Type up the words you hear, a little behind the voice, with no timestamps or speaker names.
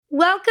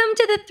Welcome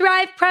to the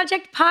Thrive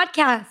Project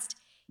podcast.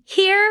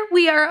 Here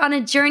we are on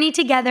a journey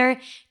together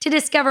to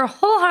discover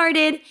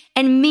wholehearted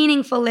and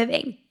meaningful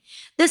living.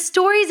 The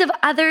stories of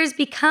others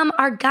become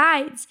our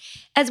guides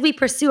as we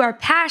pursue our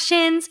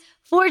passions,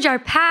 forge our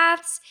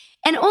paths,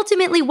 and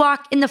ultimately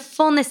walk in the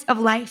fullness of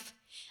life.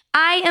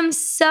 I am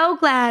so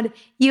glad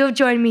you have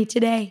joined me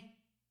today.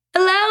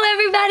 Hello,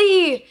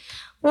 everybody.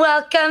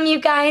 Welcome, you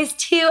guys,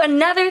 to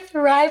another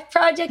Thrive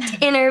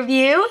Project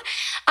interview.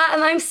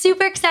 I'm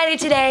super excited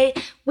today.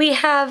 We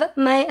have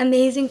my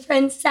amazing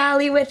friend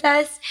Sally with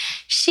us.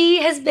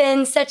 She has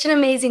been such an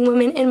amazing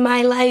woman in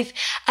my life,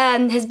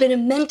 has been a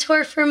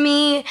mentor for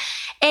me.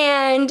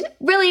 And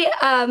really,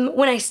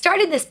 when I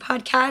started this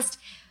podcast,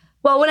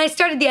 when I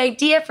started the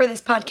idea for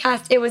this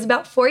podcast, it was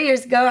about 4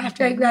 years ago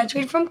after I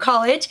graduated from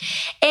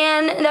college.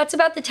 And that's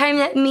about the time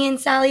that me and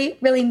Sally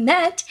really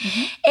met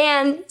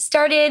and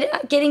started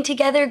getting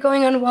together,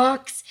 going on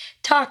walks,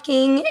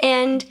 talking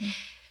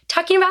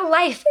about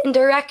life and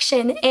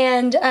direction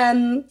and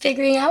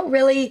figuring out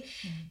really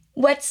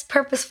what's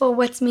purposeful,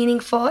 what's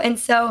meaningful. And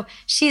so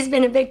she's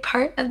been a big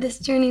part of this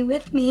journey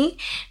with me.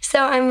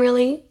 So I'm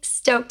really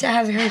stoked to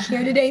have her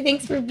here today.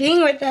 Thanks for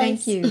being with us.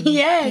 Thank you.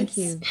 Yes. Thank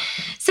you.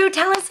 So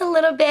tell us a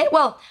little bit.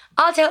 Well,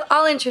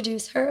 I'll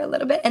introduce her a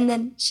little bit and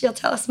then she'll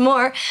tell us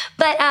more.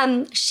 But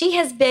she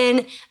has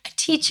been a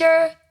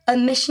teacher, a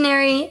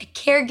missionary, a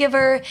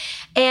caregiver,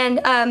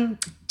 and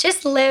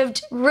just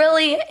lived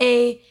really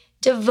a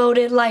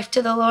devoted life to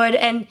the Lord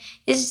and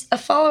is a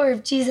follower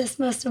of Jesus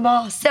most of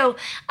all. So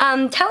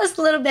tell us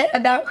a little bit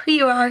about who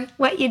you are,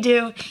 what you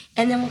do,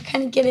 and then we'll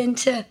kind of get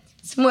into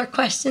some more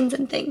questions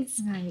and things.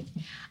 Right.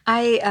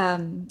 I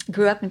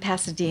grew up in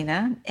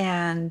Pasadena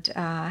and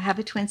have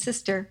a twin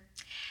sister.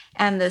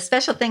 And the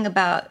special thing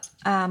about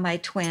my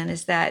twin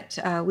is that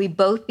we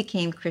both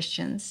became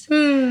Christians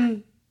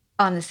on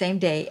the same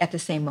day at the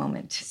same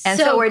moment. And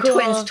so we're cool.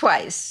 twins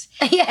twice.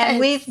 Yes. And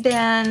we've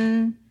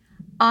been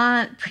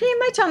pretty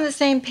much on the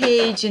same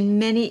page in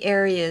many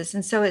areas.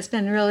 And so it's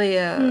been really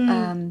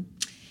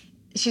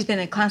she's been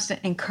a constant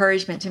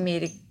encouragement to me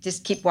to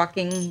just keep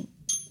walking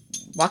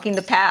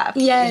the path,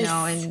 yes.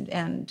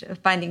 and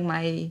finding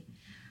my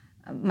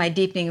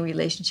deepening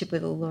relationship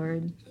with the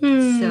Lord.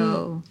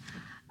 So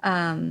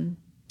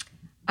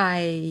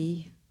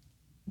I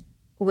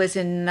was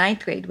in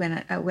ninth grade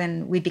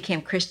when we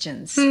became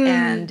Christians.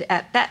 And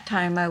at that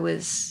time I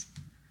was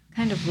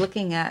kind of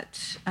looking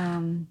at,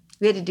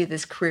 we had to do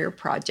this career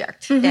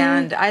project.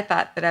 And I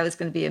thought that I was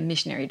going to be a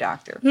missionary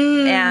doctor.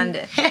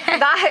 And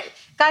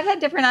God had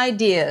different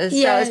ideas.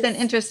 Yes. So it's been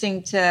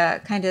interesting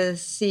to kind of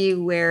see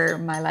where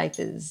my life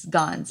has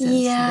gone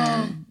since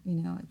then.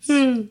 It's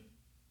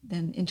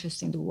been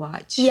interesting to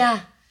watch.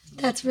 Yeah,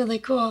 that's really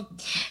cool.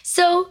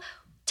 So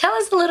tell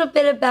us a little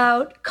bit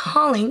about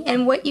calling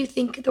and what you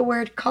think the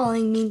word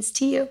calling means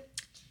to you.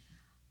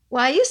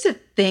 Well, I used to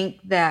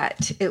think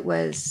that it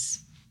was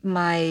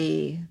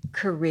my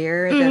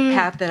career, the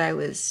path that I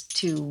was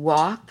to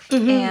walk.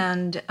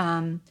 And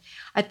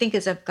I think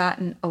as I've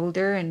gotten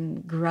older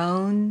and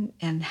grown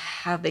and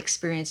have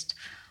experienced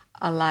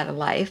a lot of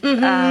life,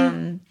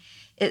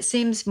 it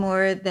seems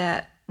more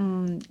that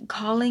my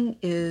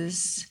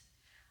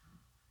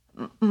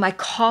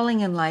calling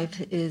in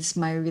life is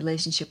my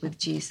relationship with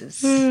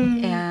Jesus,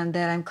 and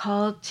that I'm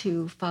called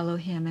to follow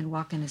him and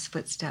walk in his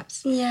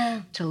footsteps,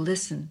 to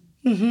listen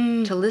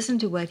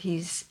to what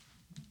he's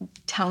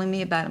telling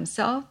me about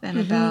himself and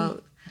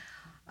about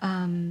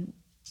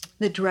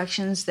the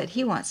directions that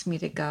he wants me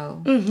to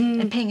go,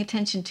 and paying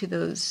attention to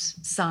those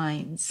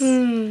signs.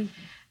 Some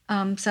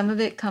of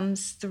it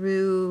comes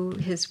through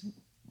his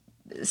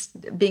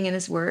being in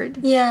his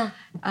word.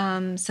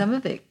 Some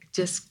of it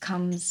just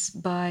comes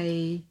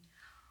by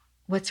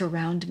what's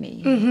around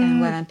me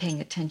and what I'm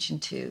paying attention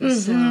to.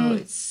 So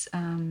it's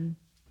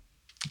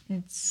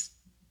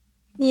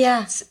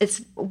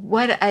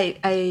what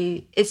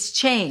it's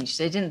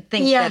changed. I didn't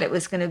think that it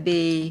was going to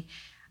be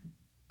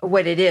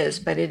what it is,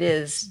 but it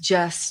is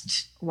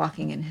just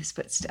walking in his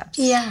footsteps.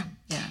 Yeah.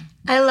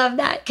 I love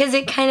that because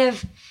it kind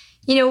of,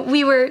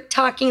 we were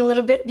talking a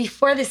little bit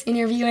before this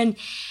interview and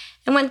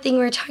one thing we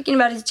were talking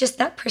about is just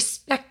that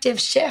perspective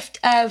shift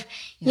of,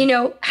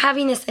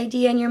 having this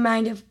idea in your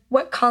mind of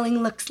what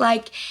calling looks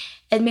like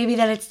and maybe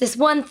that it's this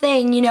one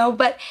thing,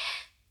 but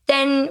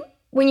then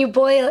when you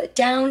boil it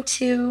down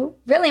to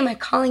really my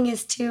calling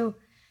is to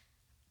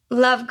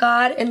love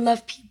God and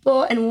love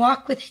people and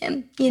walk with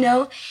him,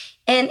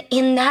 and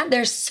in that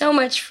there's so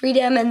much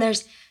freedom and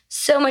there's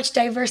so much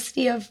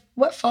diversity of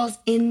what falls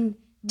into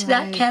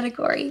that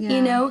category,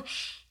 and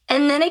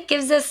then it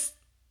gives us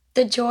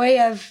the joy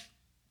of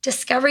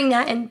discovering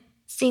that and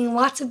seeing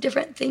lots of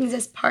different things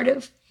as part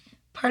of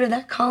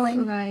that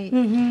calling. Right.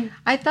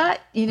 I thought,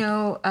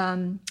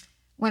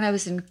 when I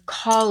was in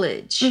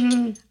college,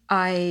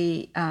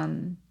 I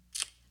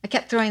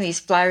kept throwing these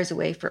flyers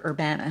away for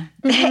Urbana.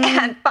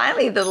 And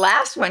finally the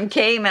last one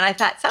came and I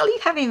thought, Sally, you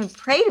haven't even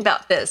prayed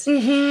about this.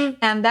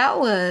 And that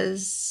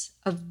was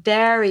a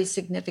very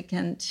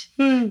significant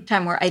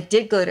time where I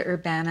did go to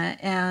Urbana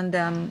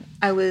and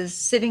I was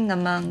sitting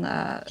among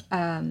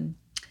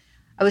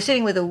I was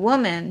sitting with a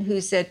woman who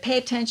said, pay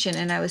attention.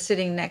 And I was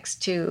sitting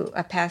next to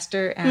a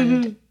pastor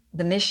and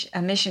a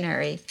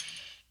missionary.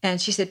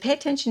 And she said, pay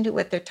attention to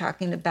what they're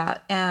talking about.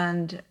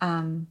 And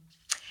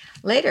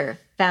later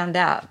found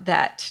out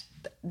that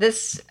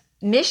this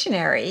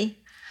missionary,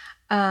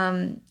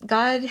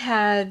 God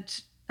had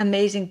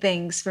amazing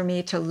things for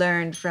me to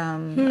learn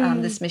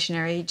from this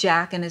missionary,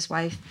 Jack, and his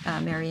wife,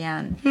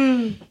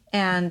 Marianne.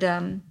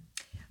 And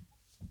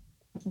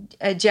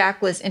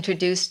Jack was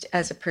introduced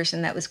as a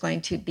person that was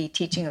going to be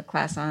teaching a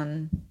class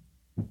on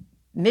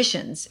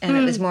missions, and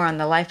it was more on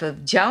the life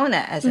of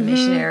Jonah as a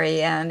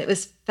missionary, and it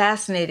was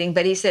fascinating.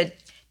 But he said,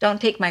 don't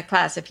take my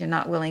class if you're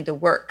not willing to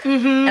work.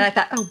 And I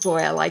thought, oh boy,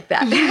 I like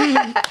that.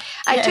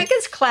 I took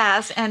his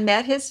class and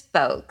met his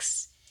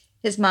folks,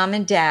 his mom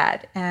and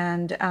dad.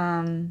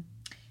 And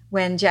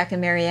when Jack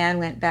and Marianne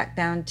went back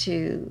down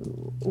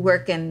to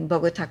work in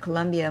Bogota,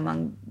 Colombia,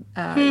 among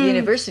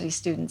university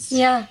students,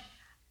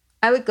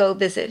 I would go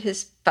visit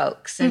his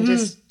folks and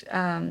just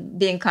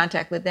be in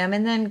contact with them.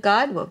 And then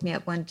God woke me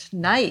up one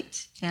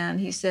night and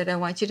he said, I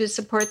want you to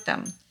support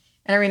them.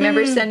 And I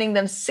remember sending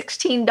them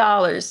 $16.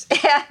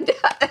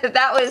 And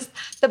that was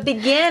the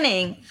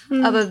beginning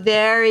of a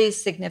very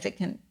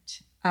significant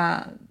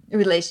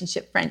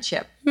relationship,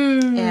 friendship.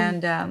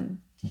 And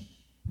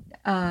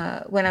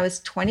when I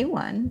was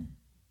 21,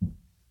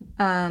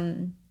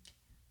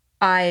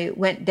 I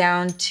went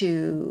down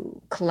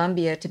to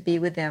Colombia to be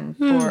with them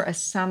for a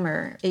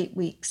summer, 8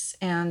 weeks.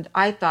 And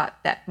I thought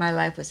that my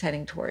life was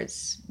heading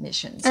towards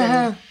missions.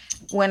 And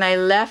when I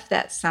left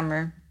that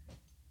summer,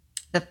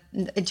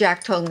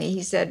 Jack told me,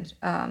 he said,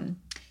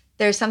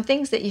 there are some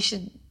things that you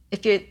should,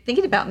 if you're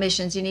thinking about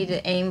missions, you need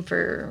to aim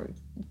for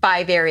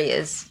 5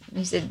 areas.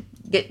 He said,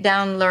 get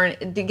down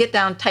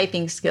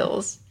typing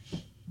skills.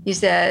 He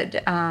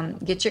said,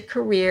 get your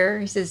career.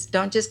 He says,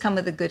 don't just come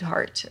with a good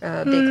heart,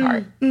 a big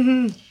heart.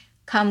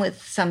 Come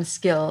with some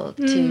skill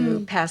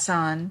to pass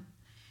on.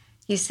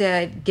 He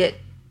said, get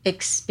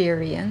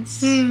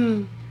experience,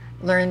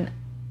 learn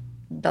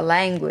the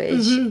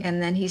language,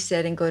 and then he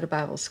said, and go to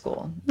Bible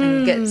school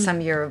and get some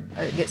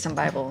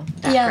Bible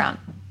background.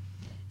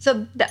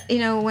 So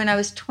when I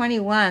was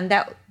 21,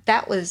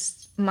 that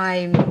was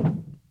my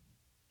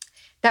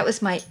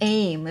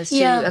aim, was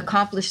to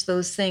accomplish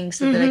those things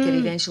so that I could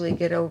eventually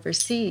get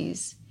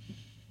overseas.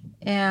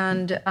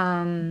 And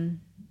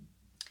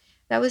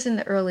that was in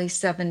the early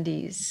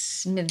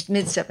 70s,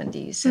 mid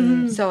 70s.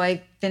 And so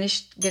I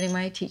finished getting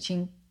my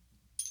teaching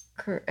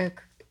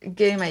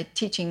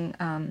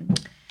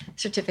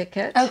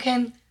certificate.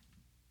 Okay.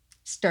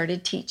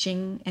 Started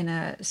teaching in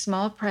a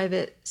small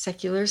private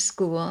secular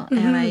school,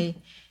 and I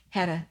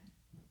had a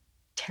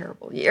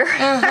terrible year.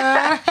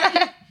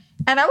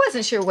 And I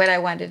wasn't sure what I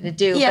wanted to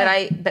do,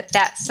 but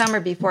that summer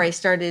before I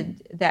started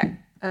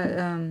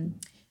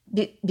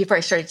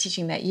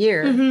teaching that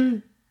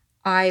year,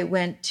 I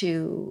went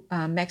to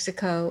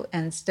Mexico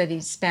and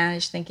studied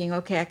Spanish, thinking,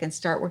 okay, I can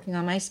start working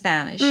on my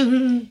Spanish.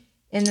 In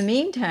the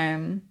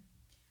meantime,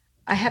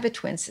 I have a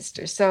twin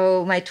sister.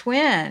 So my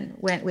twin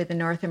went with the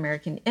North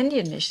American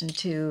Indian Mission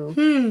to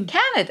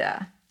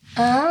Canada.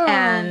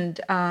 And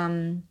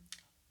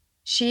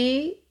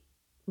she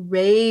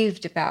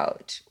raved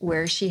about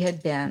where she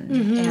had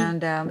been.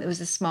 And it was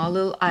a small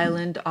little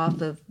island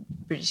off of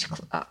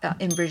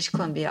in British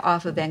Columbia,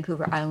 off of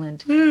Vancouver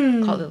Island,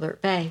 called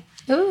Alert Bay.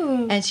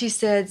 Ooh. And she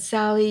said,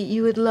 Sally,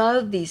 you would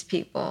love these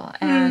people.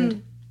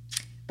 And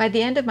by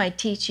the end of my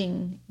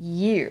teaching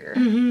year,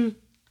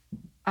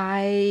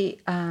 I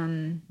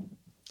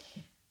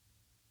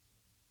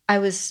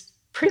was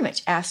pretty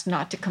much asked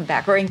not to come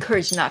back, or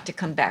encouraged not to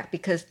come back,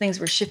 because things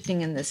were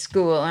shifting in the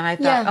school. And I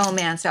thought, oh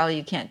man, Sally,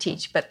 you can't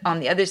teach. But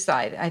on the other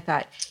side, I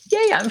thought,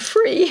 yay, I'm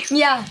free.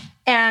 Yeah.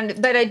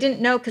 But I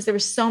didn't know, because there were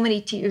so many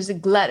teachers, a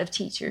glut of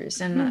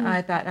teachers. And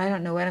I thought, I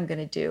don't know what I'm going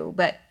to do.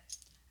 But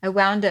I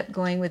wound up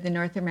going with the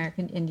North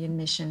American Indian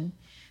Mission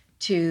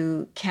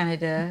to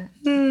Canada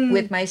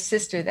with my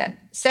sister, that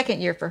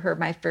second year for her,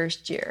 my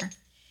first year.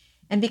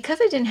 And because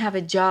I didn't have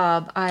a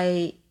job,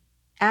 I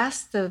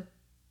asked the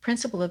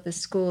principal of the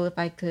school if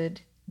I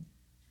could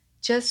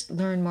just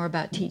learn more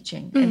about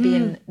teaching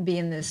and be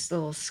in this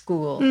little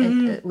school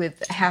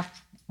with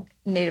half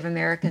Native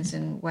Americans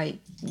and white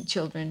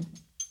children.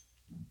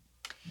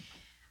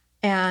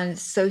 And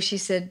so she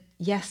said,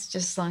 yes,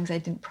 just as long as I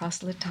didn't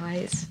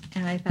proselytize.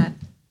 And I thought,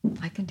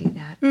 I can do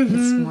that.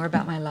 It's more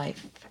about my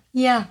life.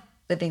 Yeah.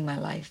 Living my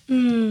life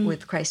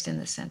with Christ in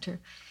the center.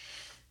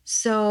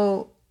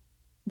 So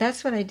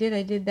that's what I did.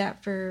 I did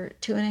that for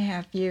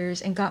 2.5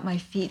 years and got my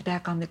feet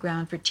back on the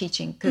ground for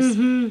teaching, because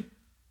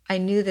I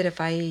knew that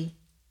if I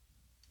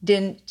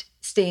didn't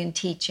stay in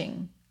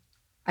teaching,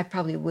 I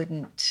probably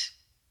wouldn't.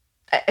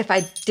 If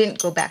I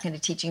didn't go back into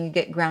teaching and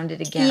get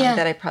grounded again,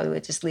 that I probably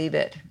would just leave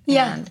it.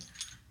 Yeah.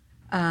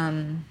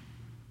 And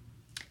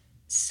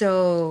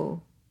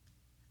so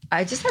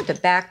I just have to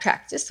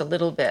backtrack just a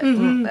little bit.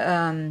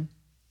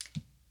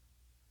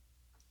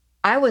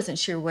 I wasn't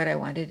sure what I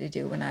wanted to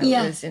do when I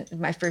was in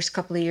my first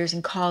couple of years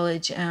in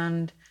college,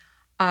 and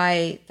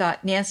I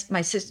thought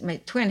Nancy, my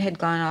twin, had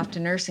gone off to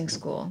nursing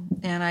school,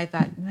 and I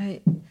thought,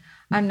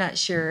 I'm not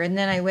sure. And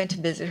then I went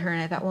to visit her,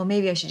 and I thought, well,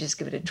 maybe I should just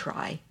give it a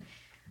try.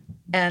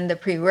 And the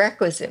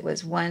prerequisite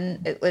was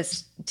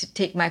to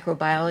take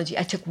microbiology.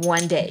 I took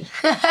 1 day.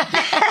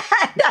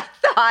 I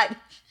thought,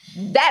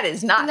 that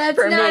is not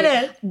for me.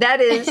 It. That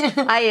is,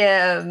 I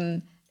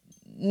am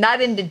not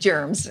into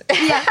germs.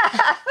 Yeah.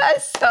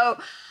 So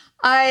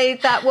I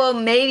thought, well,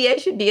 maybe I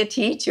should be a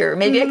teacher.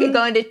 Maybe I could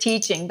go into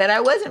teaching. But I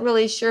wasn't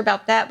really sure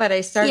about that. But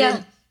I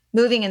started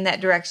moving in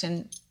that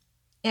direction.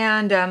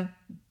 And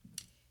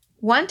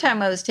one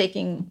time I was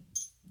taking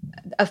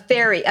a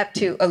ferry up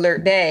to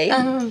Alert Bay.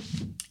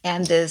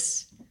 And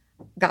this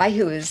guy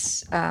who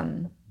was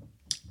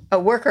a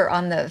worker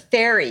on the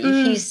ferry,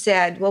 he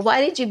said, well,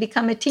 why did you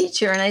become a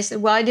teacher? And I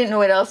said, well, I didn't know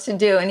what else to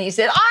do. And he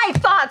said, I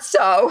thought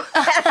so.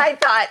 And I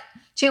thought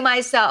to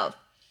myself,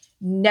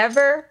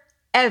 never,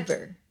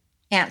 ever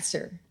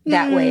answer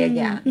that way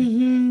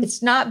again.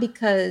 It's not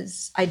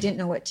because I didn't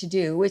know what to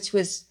do,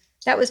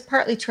 that was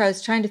partly true. I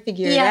was trying to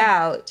figure it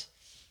out.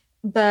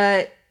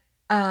 But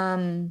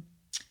I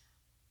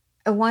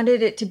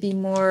wanted it to be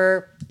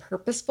more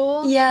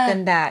purposeful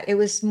than that. It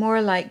was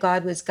more like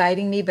God was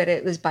guiding me, but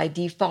it was by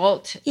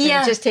default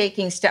and just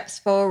taking steps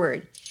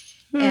forward.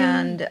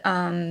 And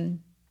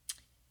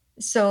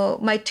so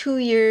my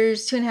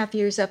 2.5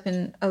 years up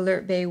in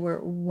Alert Bay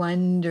were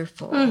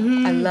wonderful.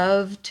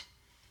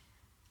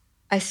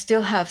 I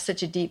still have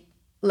such a deep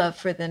love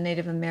for the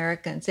Native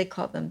Americans. They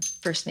call them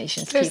First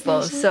Nations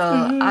people. So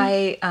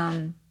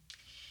and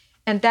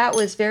that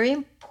was very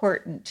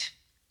important.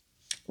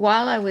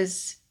 While I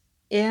was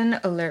in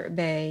Alert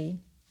Bay,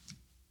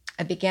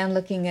 I began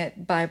looking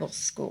at Bible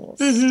schools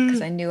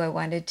because I knew I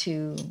wanted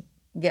to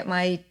got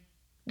my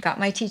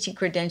teaching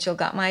credential,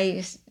 got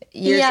my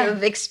years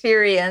of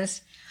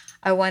experience.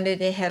 I wanted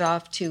to head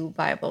off to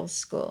Bible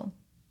school.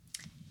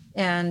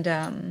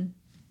 And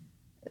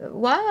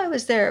while I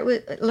was there,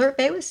 Alert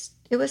Bay was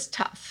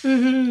tough.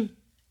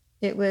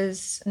 It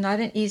was not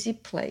an easy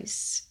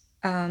place.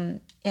 And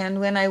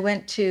when I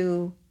went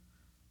to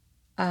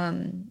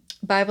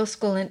Bible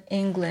school in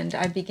England,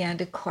 I began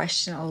to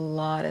question a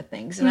lot of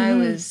things. And I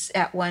was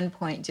at one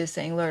point just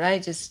saying, Lord,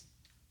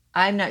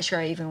 I'm not sure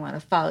I even want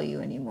to follow you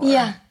anymore.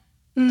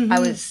 I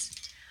was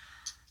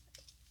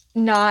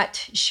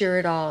not sure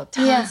at all.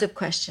 Tons of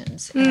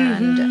questions.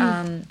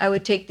 And I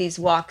would take these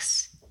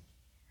walks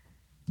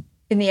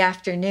in the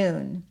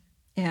afternoon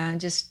and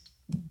just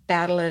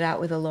battle it out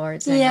with the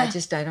Lord, saying,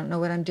 I don't know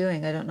what I'm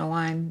doing. I don't know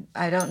why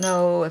I don't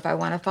know if I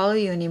want to follow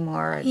you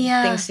anymore.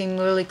 Things seem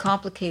really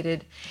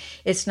complicated.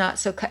 It's not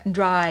so cut and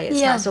dry.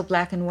 It's not so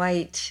black and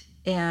white.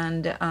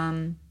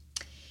 And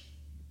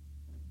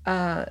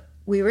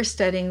we were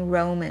studying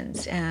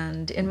Romans,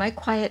 and in my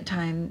quiet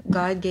time,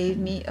 God gave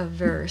me a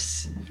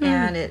verse,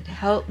 and it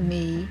helped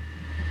me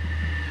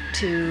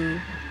to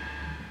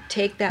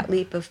take that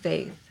leap of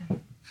faith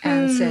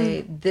and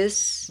say,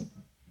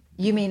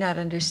 you may not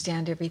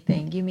understand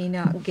everything. You may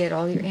not get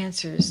all your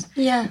answers.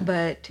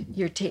 But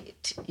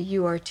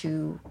you are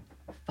to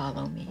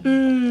follow me.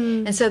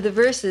 And so the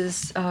verse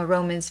is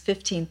Romans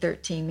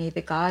 15:13. May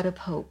the God of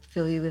hope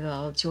fill you with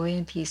all joy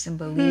and peace and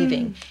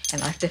believing.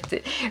 And I have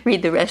to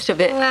read the rest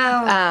of it.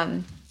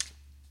 Wow.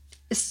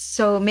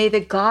 So may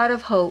the God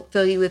of hope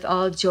fill you with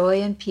all joy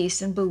and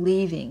peace and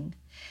believing,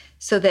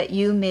 so that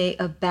you may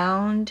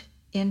abound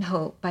in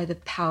hope by the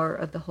power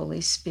of the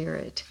Holy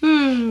Spirit.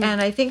 And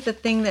I think the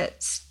thing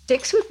that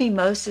sticks with me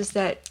most is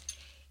that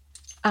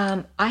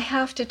I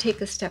have to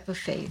take a step of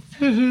faith,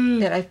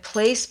 that I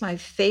place my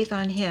faith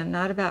on Him,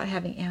 not about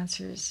having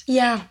answers.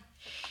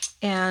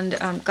 And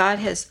God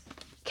has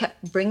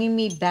kept bringing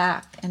me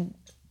back and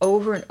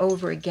over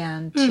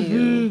again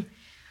to,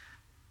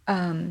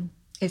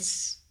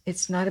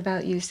 it's not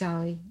about you,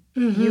 Sally.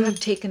 You have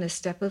taken a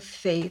step of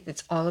faith.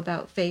 It's all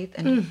about faith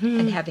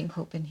and having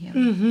hope in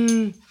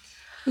Him.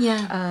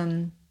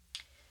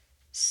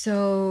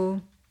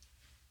 So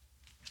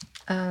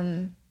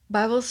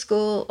Bible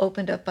school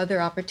opened up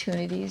other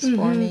opportunities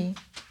for me.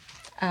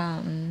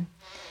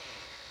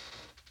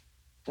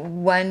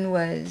 One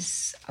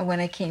was when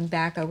I came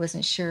back, I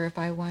wasn't sure if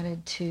I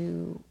wanted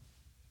to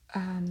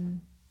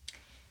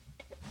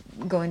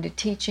go into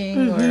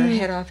teaching or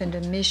head off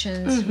into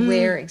missions,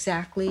 where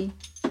exactly.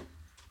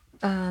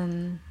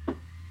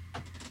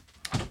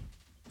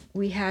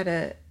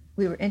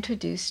 We were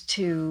introduced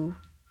to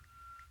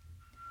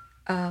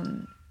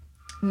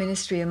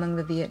ministry among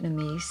the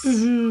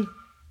Vietnamese,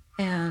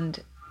 and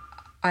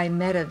I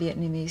met a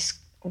Vietnamese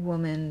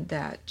woman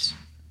that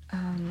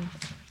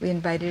we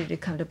invited her to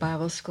come to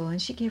Bible school,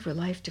 and she gave her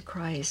life to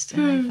Christ.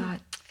 And I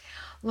thought,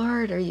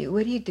 Lord,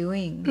 what are you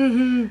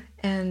doing?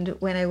 And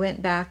when I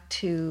went back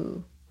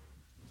to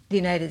the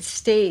United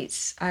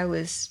States,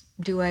 where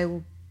do I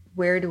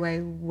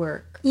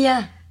work?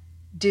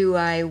 Do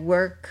I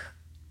work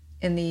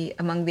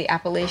among the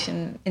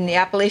Appalachian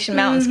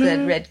Mountains? Because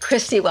I'd read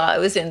Christy while I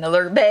was in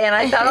Alert Bay, and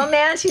I thought, oh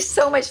man, she's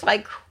so much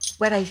like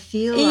what I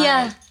feel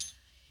like.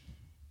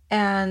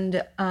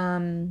 And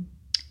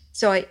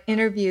So I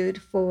interviewed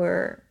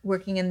for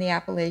working in the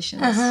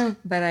Appalachians,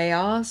 but I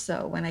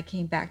also, when I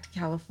came back to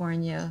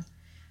California,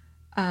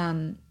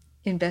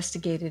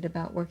 investigated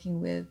about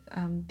working with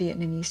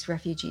Vietnamese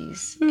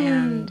refugees.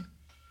 And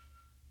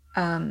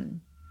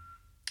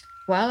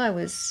while I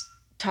was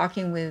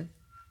talking with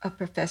a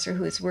professor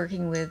who was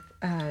working with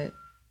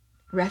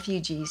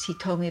refugees, he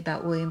told me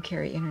about William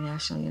Carey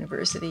International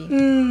University.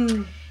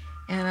 And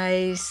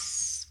I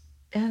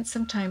spent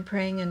some time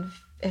praying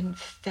and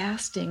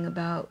fasting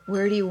about,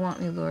 where do you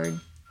want me, Lord?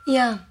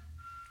 Yeah.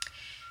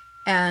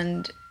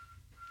 And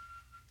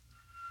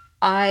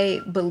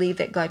I believe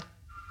that God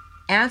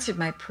answered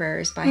my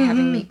prayers by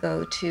having me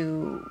go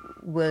to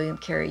William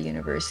Carey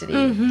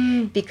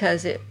University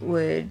because it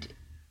would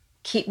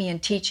keep me in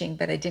teaching,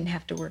 but I didn't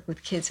have to work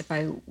with kids if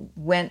I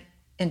went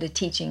into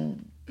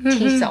teaching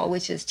TESOL,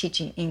 which is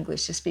teaching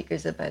English to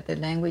speakers of other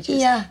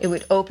languages. Yeah. It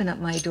would open up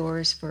my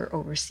doors for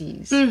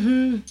overseas.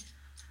 And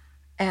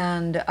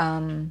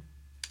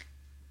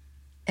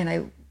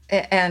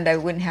I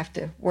wouldn't have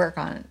to work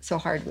on it so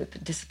hard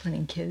with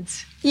disciplining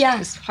kids. Yeah. It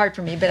was hard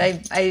for me, but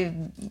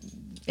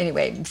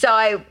anyway, so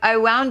I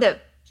wound up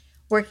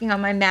working on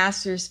my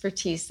master's for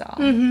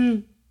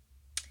TESOL.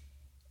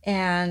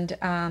 And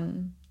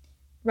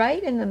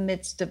right in the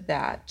midst of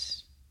that,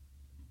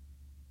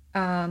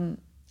 I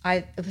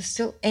was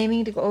still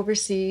aiming to go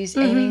overseas,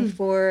 aiming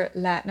for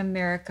Latin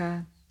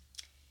America.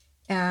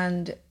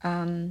 And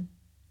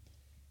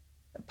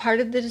part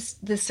of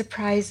the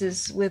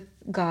surprises with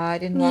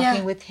God and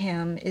walking with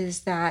him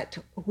is that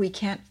we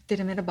can't fit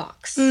him in a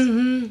box.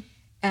 And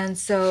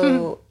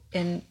so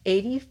in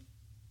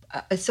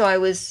so I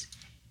was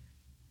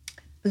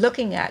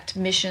looking at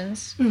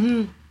missions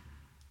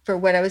for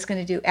what I was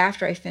going to do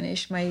after I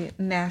finished my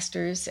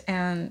master's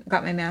and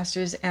got my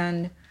master's.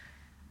 And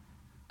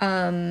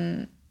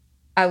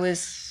I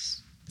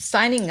was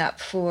signing up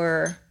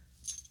for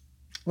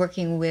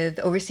working with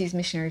Overseas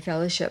Missionary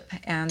Fellowship,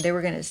 and they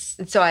were going to.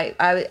 So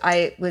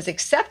I was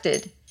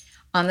accepted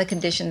on the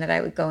condition that I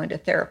would go into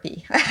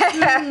therapy.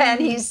 And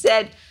he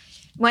said,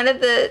 one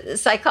of the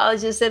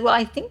psychologists said, "Well,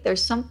 I think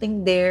there's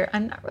something there.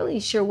 I'm not really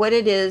sure what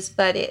it is,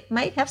 but it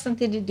might have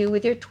something to do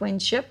with your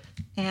twinship."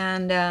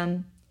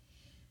 And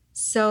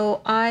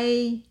so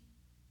I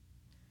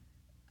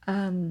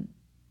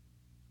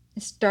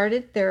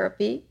started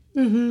therapy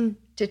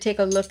to take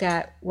a look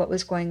at what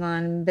was going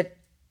on, but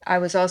I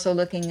was also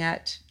looking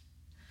at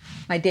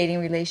my dating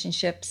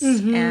relationships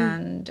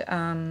and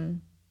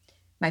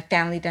my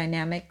family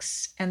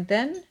dynamics. And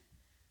then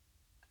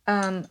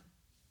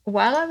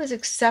while I was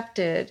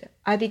accepted,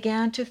 I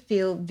began to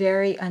feel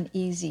very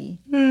uneasy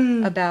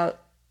about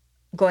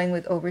going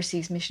with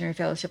Overseas Missionary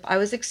Fellowship. I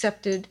was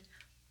accepted,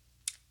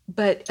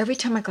 but every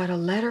time I got a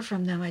letter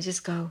from them, I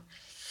just go,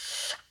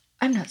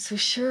 I'm not so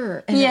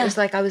sure. And it was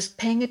like I was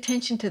paying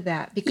attention to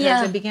that because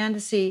I began to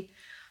see,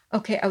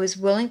 okay, I was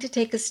willing to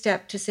take a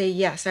step to say,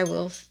 yes, I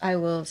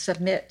will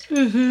submit.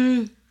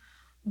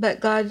 But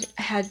God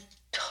had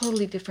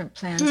totally different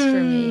plans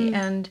for me.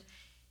 And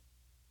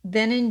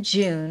then in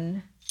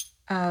June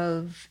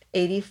of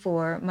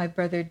 84, my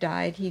brother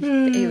died. He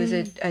was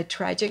a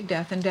tragic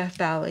death in Death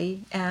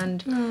Valley.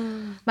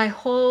 And my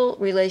whole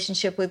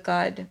relationship with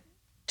God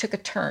took a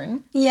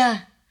turn.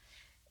 Yeah.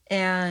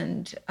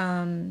 And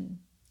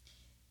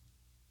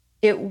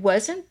it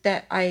wasn't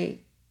that I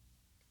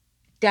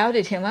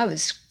doubted him. I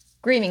was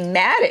screaming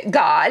mad at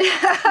God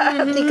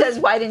because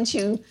why didn't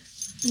you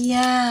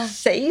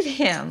save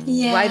him?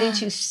 Why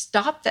didn't you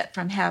stop that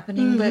from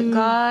happening? But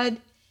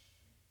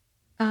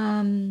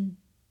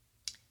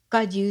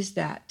God used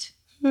that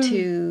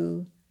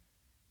to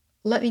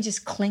let me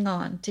just cling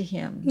on to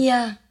him.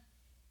 Yeah.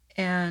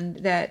 And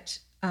that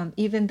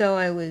even though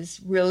I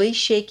was really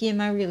shaky in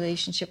my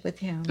relationship with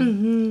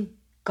him,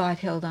 God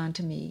held on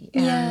to me.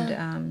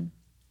 And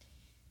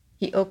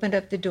he opened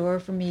up the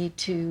door for me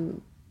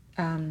to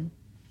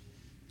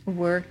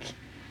work.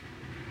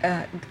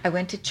 I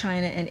went to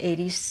China in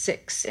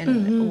 86,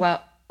 and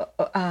while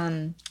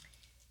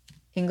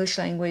English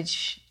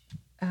language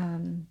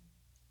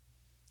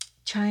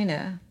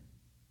China,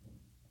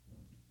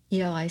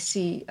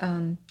 ELIC,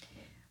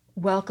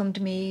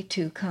 welcomed me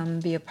to come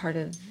be a part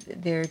of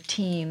their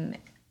team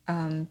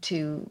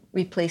to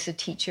replace a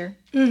teacher.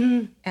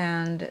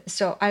 And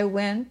so I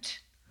went.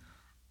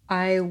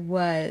 I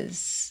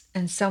was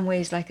in some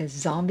ways like a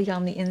zombie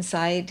on the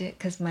inside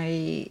because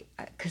I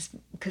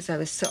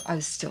was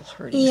still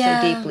hurting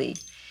so deeply.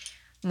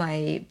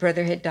 My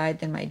brother had died,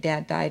 then my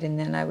dad died, and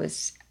then I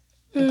was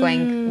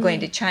going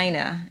to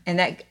China, and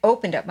that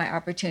opened up my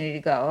opportunity to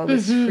go. I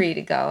was free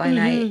to go, and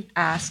I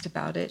asked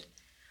about it.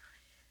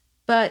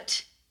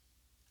 But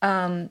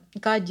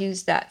God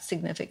used that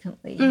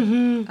significantly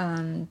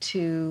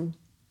to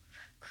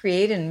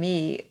create in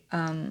me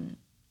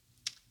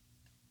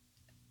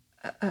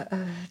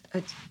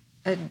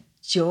a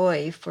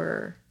joy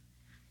for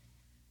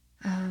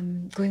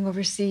going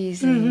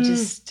overseas and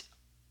just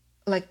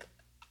like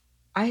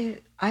I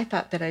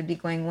thought that I'd be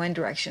going one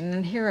direction,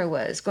 and here I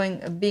was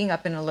being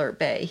up in Alert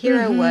Bay. Here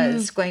I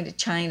was going to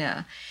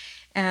China,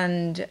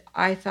 and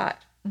I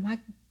thought my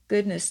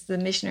goodness, the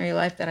missionary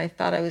life that I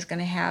thought I was going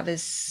to have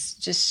is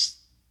just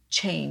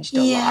changed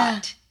a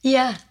lot.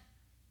 Yeah.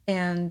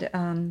 And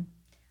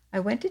I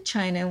went to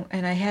China,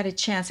 and I had a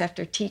chance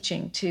after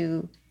teaching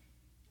to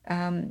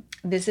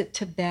visit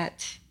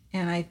Tibet.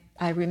 And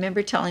I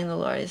remember telling the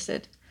Lord, I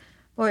said,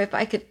 boy, if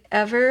I could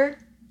ever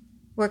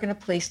work in a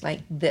place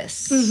like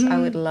this, I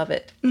would love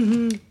it.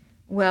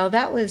 Well,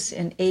 that was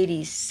in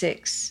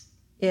 86.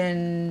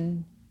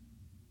 In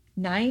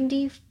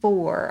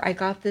 94, I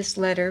got this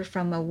letter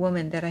from a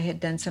woman that I had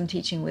done some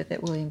teaching with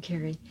at William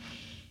Carey,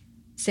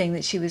 saying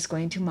that she was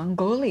going to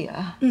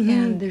Mongolia.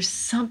 And there's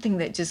something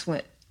that just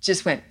went,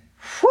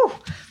 whew.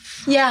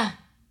 Yeah.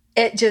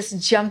 It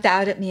just jumped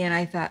out at me, and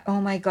I thought,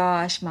 oh my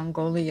gosh,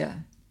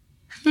 Mongolia.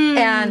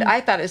 And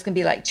I thought it was going to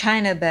be like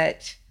China,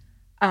 but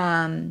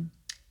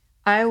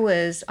I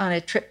was on a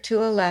trip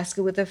to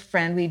Alaska with a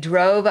friend. We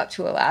drove up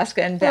to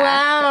Alaska and back.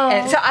 Wow.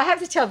 And so I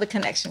have to tell the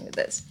connection with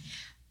this.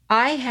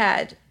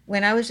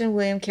 When I was in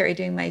William Carey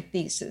doing my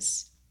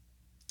thesis,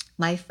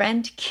 my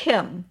friend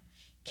Kim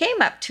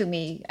came up to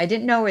me. I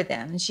didn't know her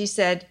then. And she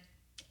said,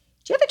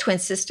 do you have a twin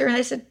sister? And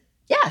I said,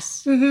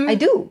 yes, I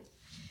do.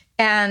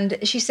 And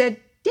she said,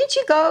 didn't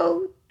you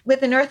go with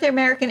the North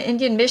American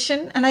Indian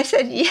Mission? And I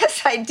said,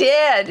 yes, I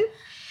did.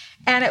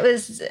 And it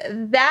was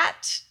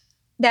that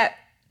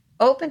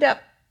opened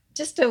up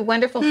just a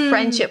wonderful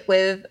friendship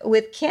with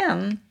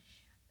Kim,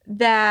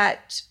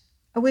 that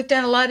we've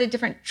done a lot of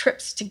different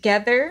trips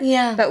together.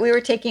 Yeah. But we were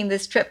taking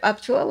this trip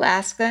up to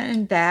Alaska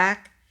and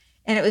back.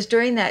 And it was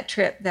during that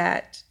trip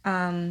that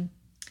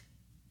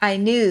I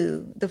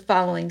knew the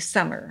following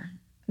summer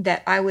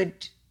that I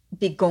would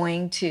be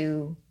going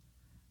to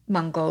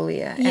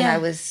Mongolia. And I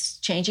was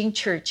changing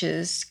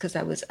churches because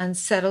I was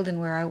unsettled in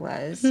where I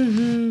was.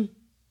 And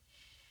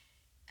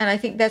I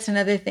think that's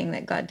another thing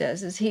that God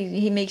does, is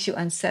he makes you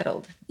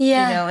unsettled.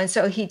 Yeah. You know, and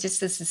so he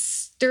just is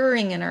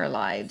stirring in our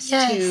lives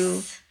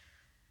to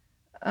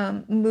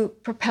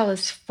propel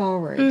us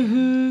forward.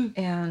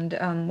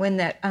 And when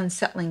that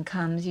unsettling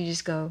comes, you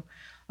just go,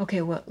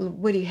 okay, what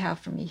do you have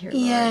for me here,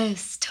 Lord?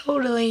 Yes,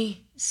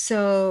 totally.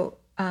 So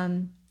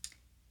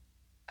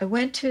I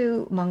went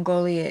to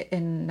Mongolia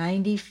in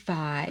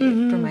 95 for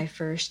my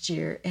first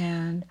year,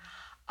 and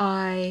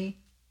I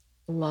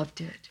loved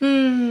it.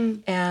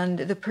 And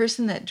the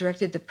person that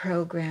directed the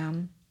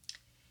program,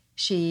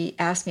 she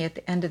asked me at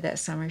the end of that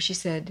summer, she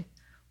said,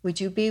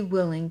 would you be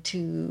willing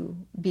to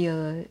be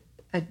the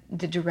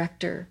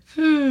director,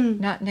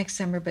 not next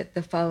summer, but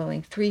the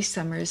following 3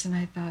 summers? And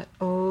I thought,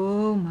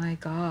 oh my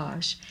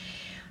gosh.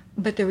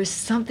 But there was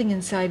something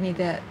inside me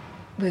that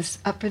was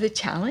up for the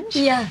challenge,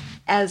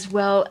 as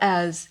well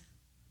as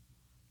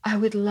I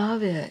would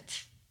love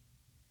it.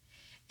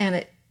 And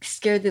it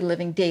scared the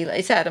living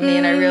daylights out of me,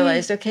 and I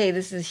realized, okay,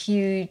 this is a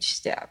huge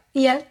step.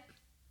 Yeah.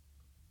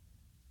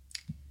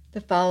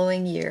 The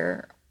following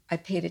year, I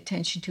paid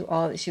attention to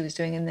all that she was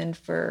doing, and then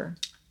for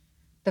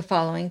the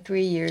following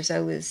 3 years,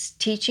 I was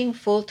teaching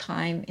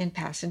full-time in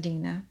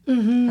Pasadena.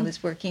 I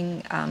was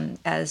working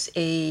as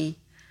a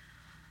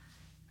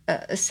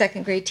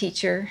second grade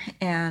teacher,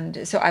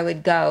 and so I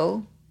would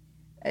go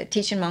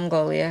teach in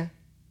Mongolia.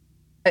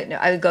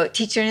 I would go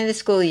teach during the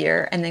school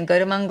year, and then go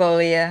to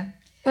Mongolia.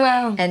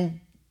 Wow. And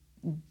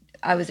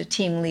I was a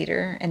team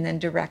leader and then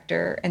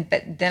director,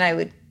 but then I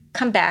would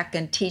come back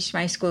and teach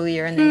my school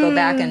year and then go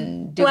back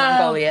and do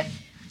Mongolia.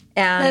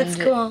 And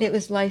that's cool. It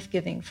was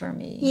life-giving for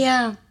me.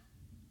 Yeah.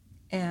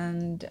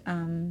 And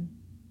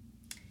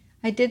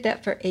I did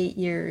that for 8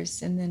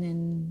 years, and then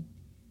in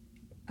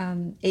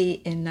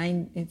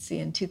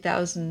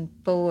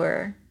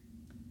 2004,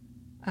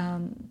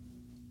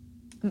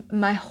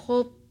 my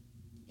whole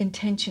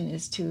intention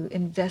is to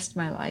invest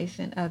my life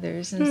in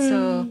others, and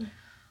so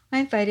I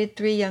invited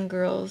 3 young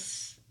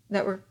girls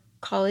that were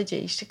college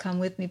age to come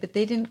with me, but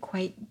they didn't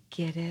quite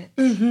get it.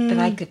 But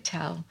I could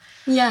tell.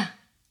 Yeah.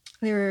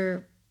 They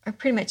were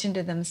pretty much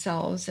into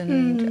themselves,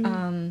 and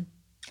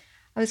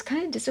I was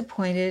kind of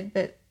disappointed,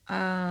 but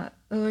the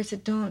Lord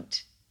said,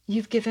 don't.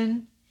 You've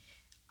given.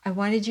 I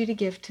wanted you to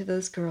give to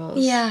those girls.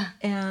 Yeah.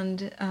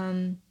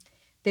 And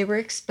they were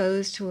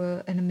exposed to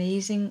an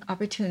amazing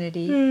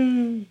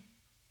opportunity.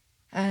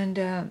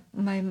 And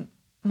my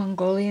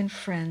Mongolian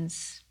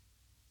friends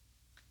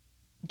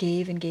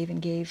gave and gave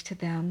and gave to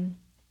them,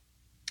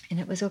 and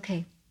it was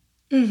okay.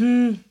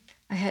 I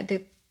had to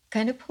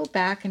kind of pull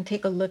back and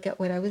take a look at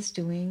what I was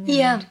doing.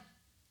 And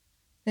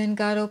then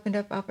God opened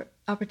up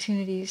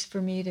opportunities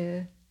for me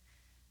to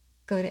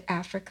go to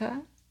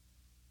Africa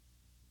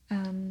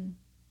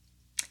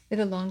with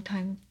a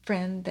longtime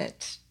friend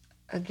that,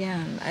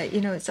 again,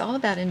 it's all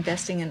about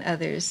investing in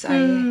others.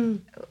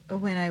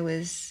 When I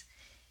was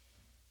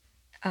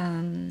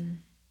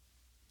in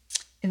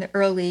the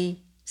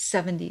early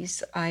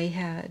 70s, I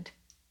had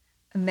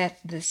met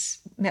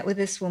with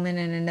this woman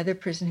and another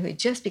person who had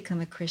just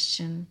become a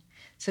Christian.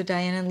 So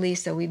Diane and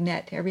Lisa, we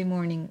met every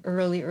morning,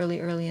 early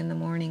in the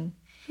morning,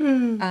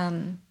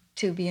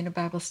 to be in a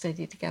Bible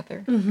study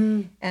together.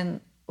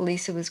 And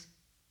Lisa was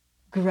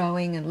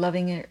growing and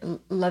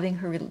loving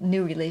her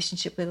new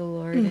relationship with the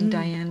Lord, and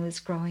Diane was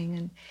growing.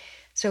 And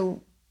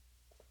So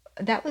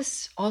that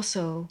was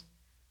also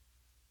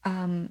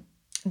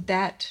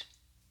that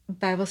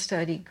Bible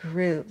study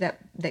group, that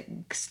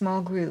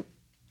small group,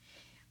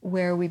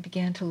 where we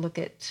began to look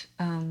at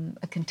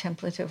a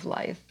contemplative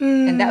life.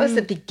 And that was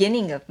the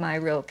beginning of my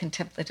real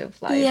contemplative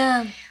life.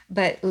 Yeah.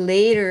 But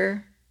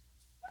later,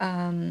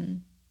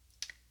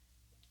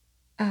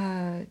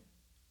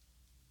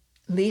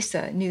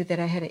 Lisa knew that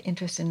I had an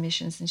interest in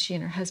missions, and she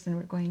and her husband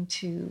were going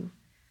to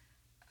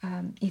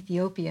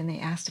Ethiopia, and they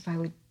asked if I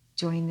would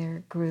join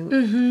their group,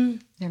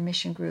 their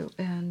mission group.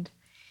 And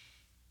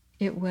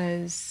it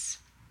was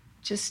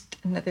just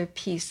another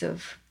piece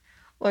of,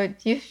 Lord,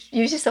 you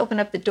just open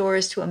up the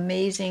doors to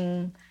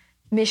amazing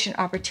mission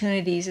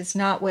opportunities. It's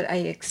not what I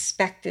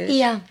expected.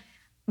 Yeah.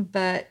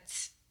 But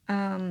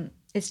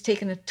it's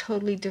taken a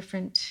totally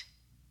different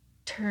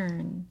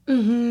turn.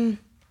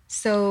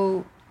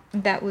 So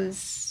that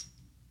was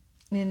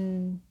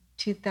in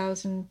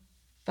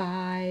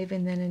 2005,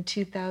 and then in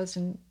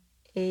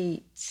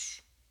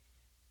 2008,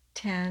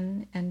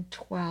 10, and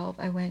 12,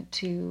 I went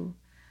to,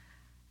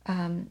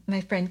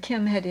 my friend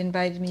Kim had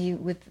invited me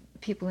with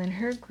people in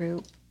her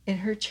group, in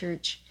her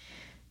church,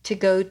 to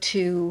go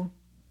to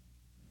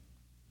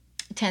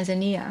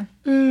Tanzania.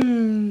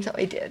 So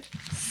I did.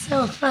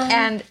 So fun.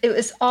 And it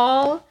was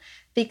all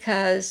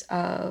because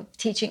of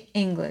teaching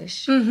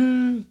English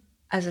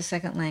as a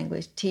second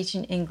language,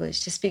 teaching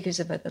English to speakers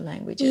of other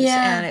languages.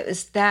 Yeah. And it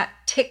was that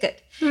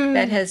ticket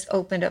that has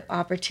opened up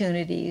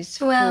opportunities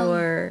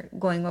for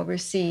going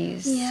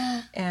overseas.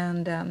 Yeah.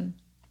 And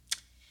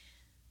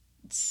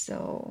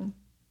so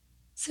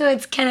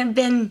it's kind of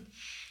been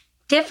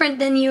different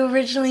than you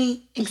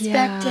originally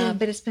expected. Yeah,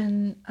 but it's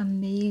been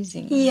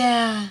amazing.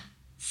 Yeah.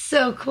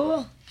 So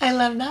cool. I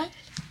love that.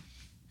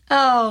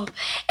 Oh,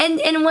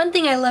 and one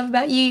thing I love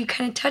about you, you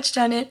kind of touched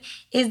on it,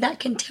 is that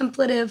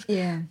contemplative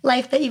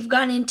life that you've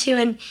gone into.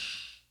 And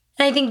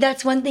I think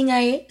that's one thing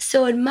I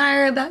so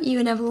admire about you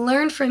and I've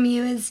learned from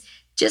you, is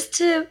just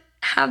to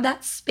have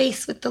that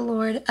space with the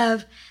Lord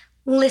of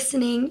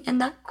listening and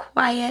that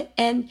quiet.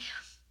 And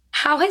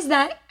how has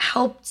that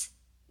helped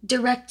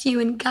direct you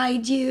and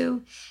guide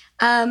you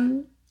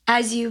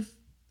as you've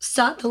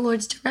sought the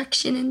Lord's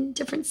direction in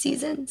different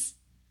seasons?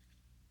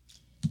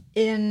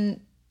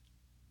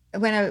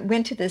 When I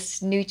went to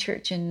this new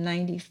church in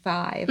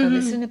 95, I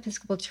was in an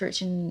Episcopal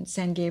church in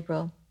San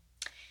Gabriel.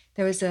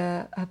 There was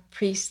a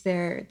priest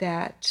there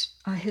that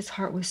his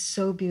heart was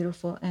so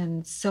beautiful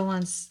and so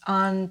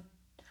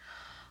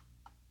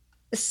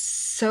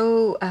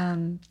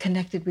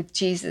connected with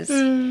Jesus.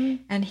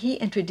 And he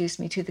introduced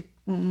me to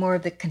more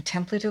of the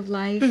contemplative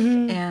life.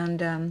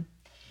 And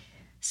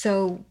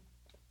so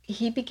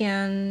he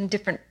began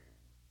different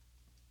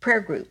prayer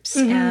groups.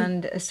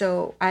 And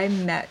so I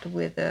met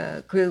with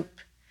a group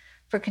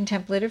for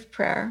contemplative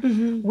prayer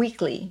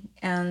weekly.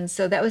 And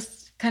so that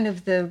was kind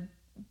of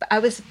I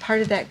was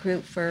part of that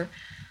group for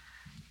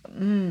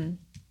probably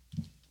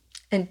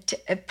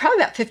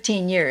about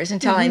 15 years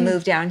until I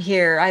moved down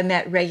here. I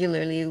met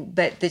regularly,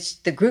 but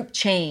the group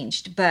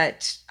changed.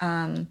 But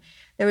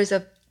there was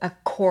a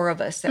core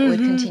of us that would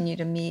continue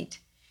to meet.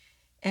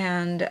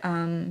 And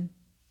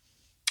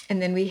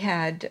then we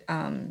had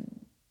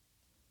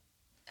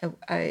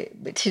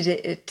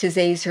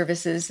Taizé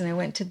services, and I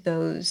went to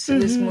those.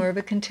 It was more of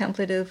a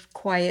contemplative,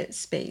 quiet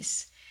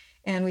space.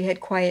 And we had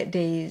quiet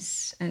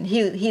days, and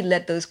he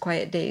led those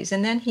quiet days.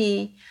 And then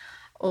he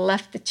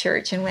left the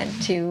church and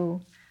went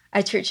to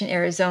a church in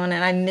Arizona,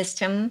 and I missed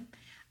him.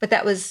 But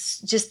that was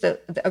just a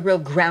real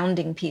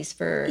grounding piece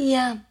for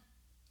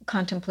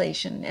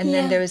contemplation. And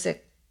then there was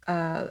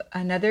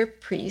another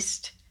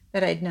priest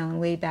that I'd known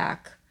way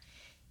back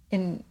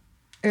in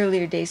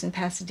earlier days in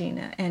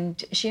Pasadena,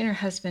 and she and her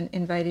husband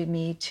invited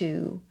me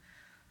to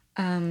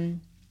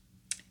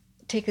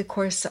take a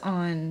course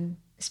on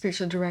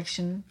spiritual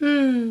direction.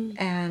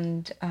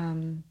 And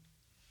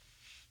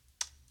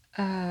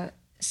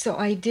so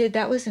I did.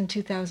 That was in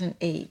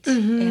 2008.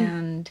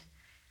 And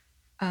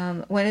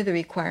one of the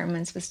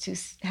requirements was to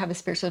have a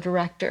spiritual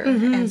director.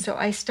 And so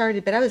I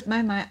started, but I was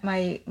I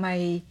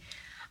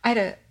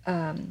had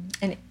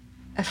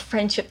a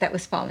friendship that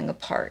was falling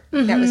apart.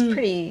 That was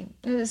it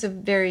was a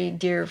very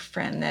dear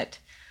friend that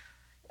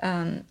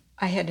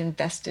I had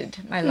invested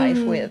my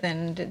life with,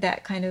 and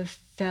that kind of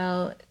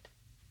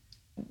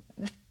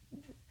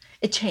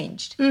it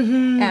changed.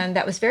 And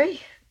that was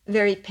very,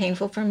 very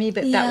painful for me,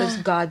 but that was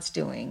God's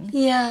doing.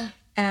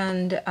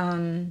 And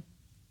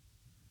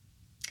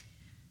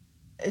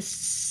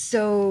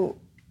so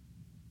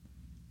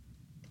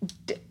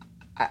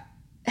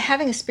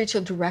having a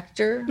spiritual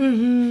director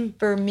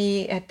for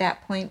me at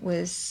that point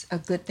was a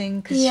good thing,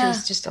 because she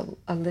was just a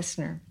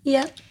listener.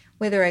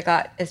 Whether I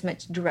got as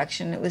much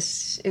direction, it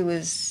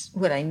was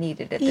what I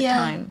needed at the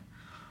time.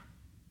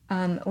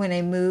 When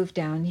I moved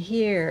down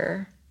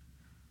here,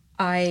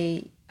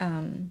 I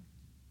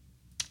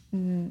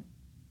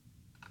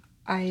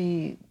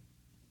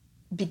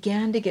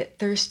began to get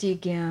thirsty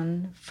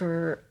again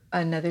for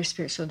another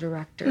spiritual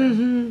director.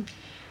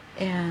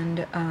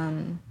 And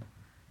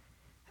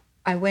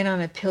I went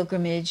on a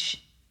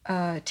pilgrimage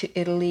to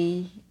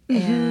Italy,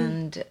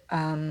 and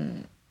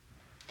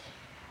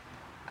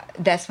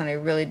that's when I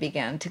really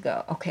began to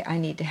go, okay, I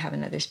need to have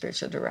another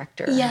spiritual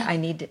director. Yeah. I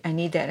need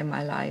that in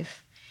my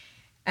life.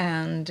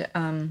 And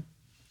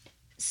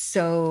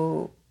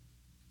so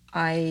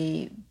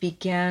I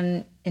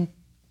began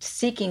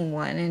seeking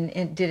one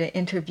and did an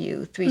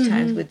interview 3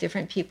 times with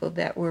different people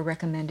that were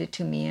recommended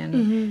to me.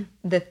 And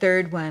the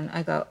third one,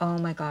 I go, oh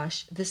my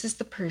gosh, this is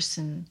the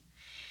person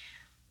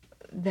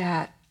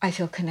that I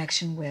feel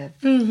connection with.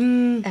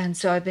 And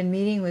so I've been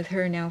meeting with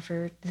her now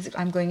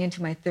I'm going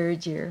into my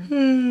 3rd year.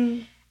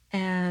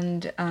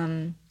 And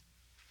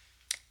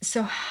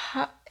so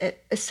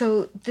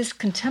this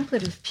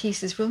contemplative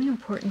piece is really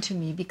important to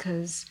me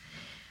because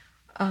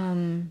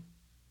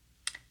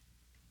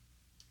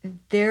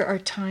there are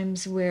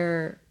times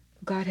where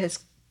God has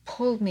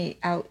pulled me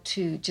out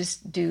to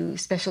just do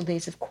special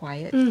days of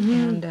quiet,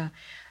 and a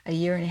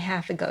year and a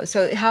half ago.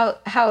 So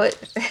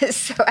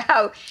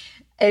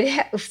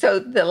so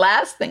the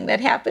last thing that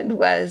happened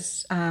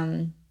was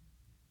I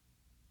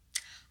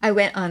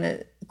went on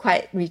a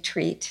quiet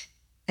retreat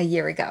a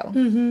year ago.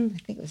 I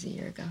think it was a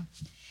year ago,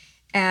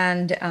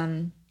 and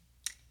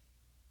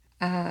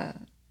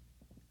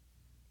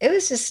it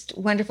was just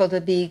wonderful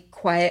to be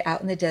quiet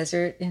out in the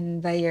desert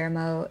in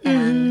Vallermo.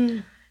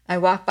 And I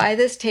walked by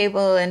this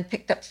table and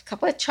picked up a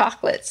couple of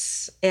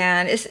chocolates.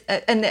 And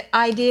the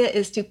idea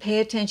is to pay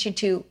attention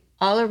to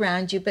all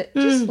around you, but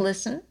just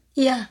listen.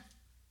 Yeah.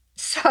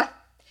 So I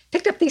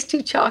picked up these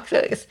 2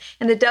 chocolates,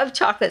 and the Dove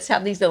chocolates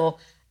have these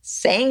little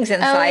sayings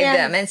inside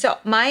them. And so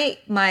I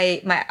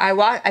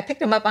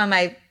picked them up on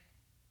my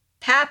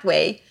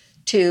pathway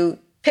to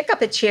pick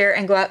up a chair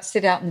and go out,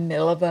 sit out in the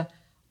middle of a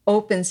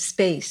open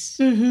space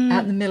out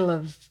in the middle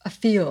of a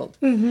field,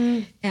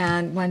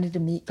 and wanted to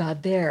meet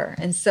God there.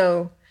 And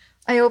so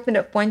I opened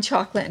up one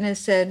chocolate and it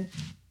said,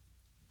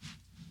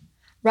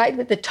 "Ride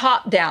with the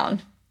top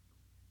down."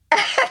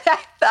 And I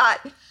thought,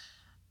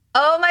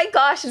 oh my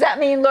gosh, does that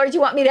mean, Lord, you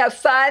want me to have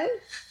fun?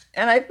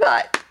 And I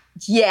thought,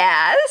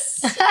 yes.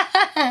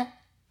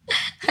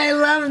 I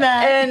love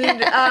that.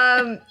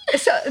 And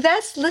so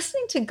that's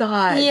listening to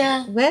God.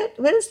 Yeah. What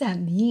does that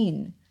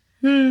mean?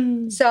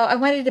 So I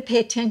wanted to pay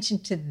attention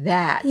to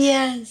that.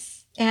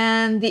 Yes.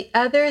 And the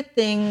other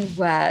thing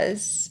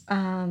was,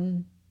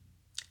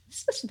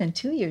 this must have been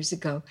 2 years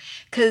ago,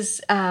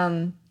 because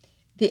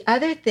the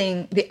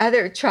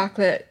other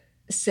chocolate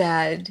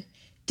said,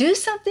 "Do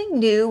something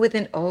new with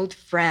an old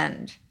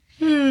friend."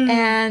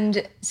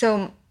 And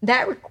so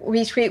that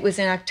retreat was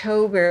in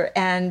October,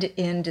 and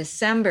in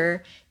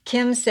December,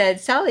 Kim said,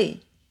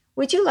 "Sally,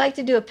 would you like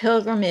to do a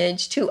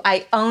pilgrimage to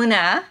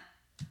Iona,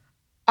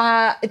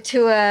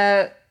 to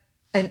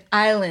an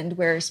island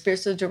where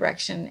spiritual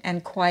direction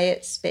and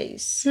quiet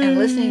space and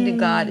listening to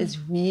God is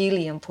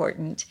really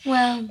important?"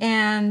 Wow.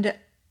 And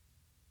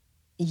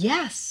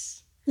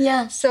yes.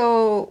 Yeah.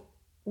 So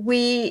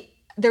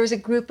there was a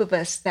group of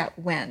us that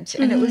went,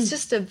 and it was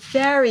just a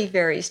very,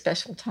 very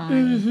special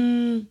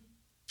time.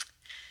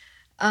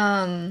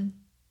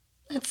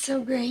 That's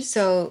so great.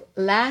 So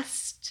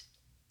last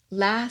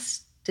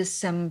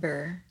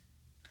December,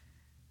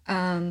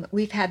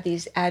 we've had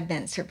these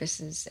Advent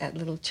services at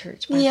Little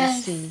Church by the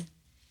Sea.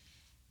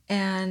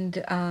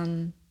 And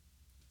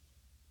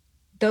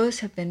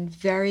those have been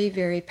very,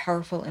 very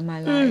powerful in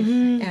my life.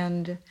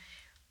 And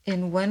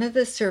in one of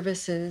the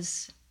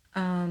services,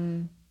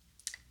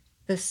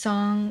 the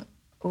song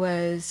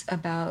was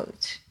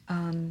about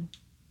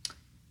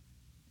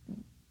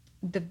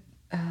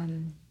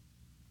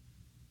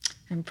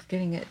I'm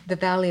forgetting it, the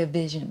Valley of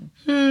Vision.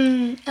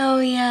 Oh,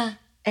 yeah.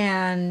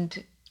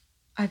 And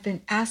I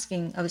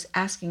was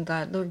asking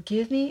God, Lord,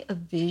 give me a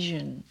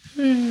vision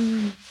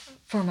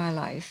for my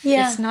life.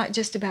 Yeah. It's not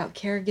just about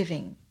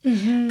caregiving.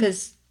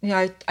 Because,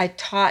 I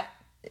taught,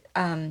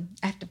 I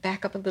have to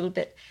back up a little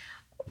bit.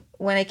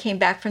 When I came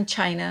back from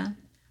China,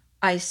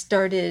 I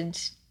started,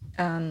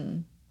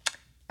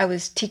 I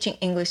was teaching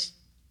English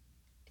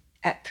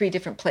at 3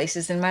 different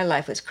places, and my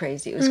life was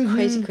crazy. It was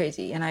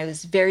crazy. And I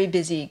was very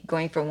busy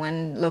going from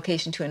one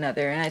location to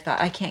another. And I thought,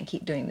 I can't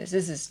keep doing this.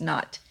 This is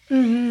not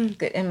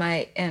good. And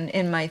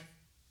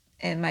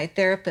my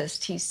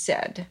therapist, he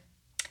said,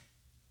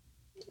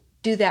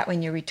 do that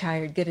when you're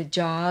retired. Get a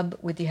job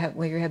where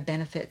you have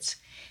benefits.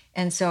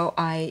 And so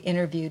I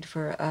interviewed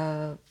for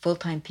a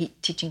full-time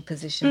teaching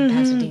position in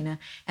Pasadena,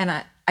 and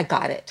I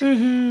got it.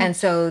 And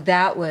so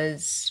that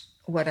was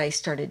what I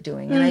started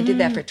doing. And I did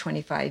that for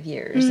 25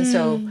 years. And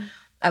so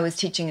I was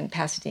teaching in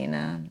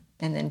Pasadena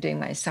and then doing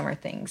my summer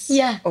things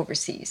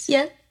overseas.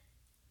 Yeah.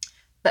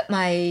 But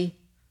I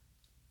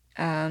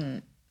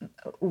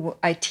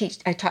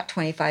taught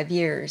 25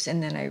 years,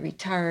 and then I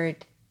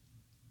retired.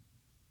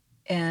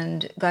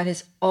 And God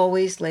has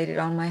always laid it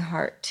on my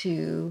heart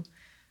to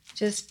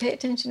just pay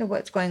attention to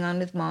what's going on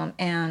with Mom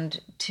and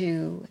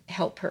to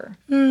help her.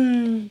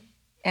 And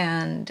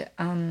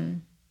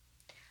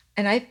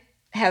I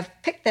have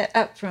picked that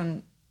up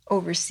from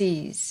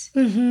overseas.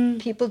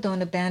 People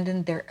don't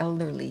abandon their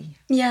elderly.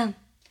 Yeah.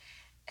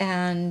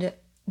 And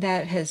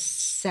that has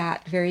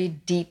sat very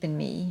deep in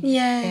me.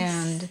 Yes.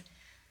 And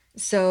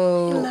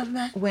so I love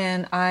that.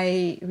 when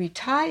I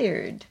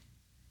retired,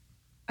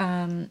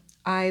 I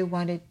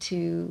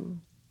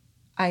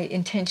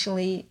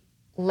intentionally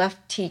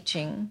left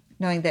teaching,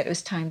 knowing that it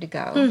was time to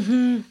go.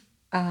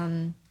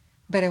 Mm-hmm.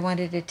 But I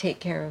wanted to take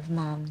care of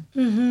Mom.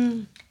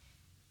 Mm-hmm.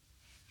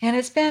 And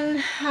it's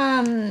been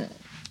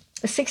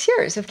 6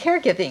 years of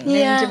caregiving.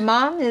 Yeah. And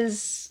Mom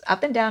is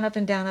up and down, up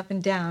and down, up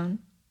and down.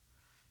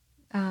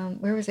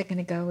 Where was I going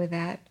to go with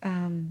that?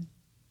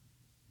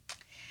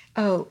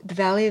 The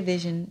Valley of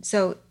Vision.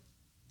 So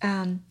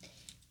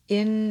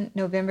in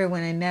November,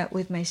 when I met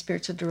with my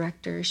spiritual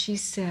director, she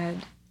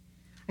said,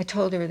 I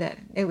told her that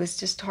it was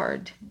just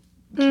hard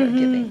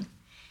caregiving.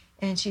 Mm-hmm.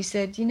 And she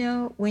said,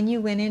 when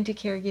you went into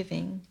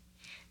caregiving,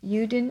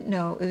 you didn't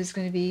know it was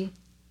going to be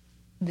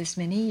this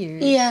many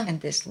years and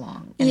this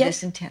long and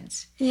this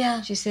intense.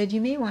 Yeah. She said, you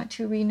may want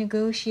to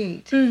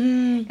renegotiate.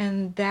 Mm-hmm.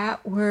 And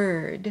that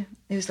word,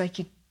 it was like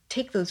you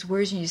take those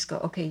words and you just go,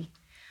 okay,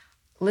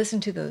 listen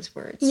to those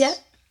words. Yeah.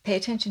 Pay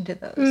attention to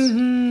those.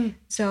 Mm-hmm.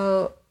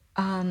 So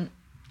I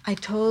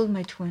told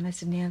my twin, I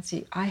said,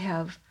 Nancy,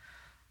 I'm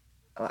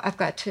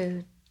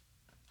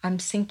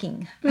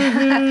sinking.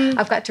 Mm-hmm.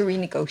 I've got to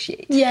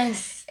renegotiate.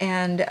 Yes.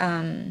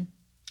 And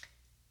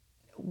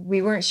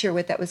we weren't sure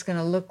what that was going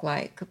to look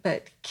like,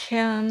 but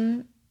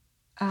Kim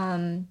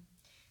got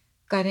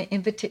an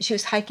invitation. She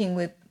was hiking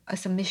with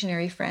some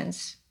missionary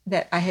friends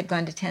that I had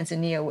gone to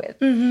Tanzania with.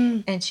 Mm-hmm.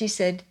 And she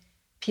said,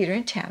 Peter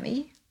and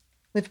Tammy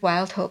with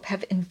Wild Hope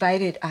have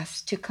invited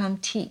us to come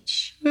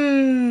teach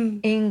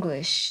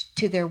English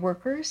to their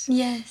workers.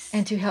 Yes.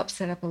 And to help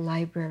set up a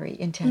library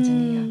in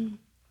Tanzania.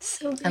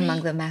 So great.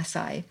 Among the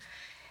Maasai.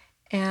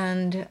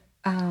 And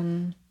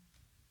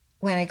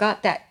when I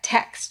got that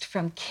text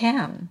from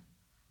Kim,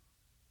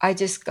 I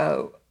just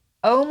go,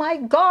 oh my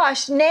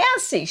gosh,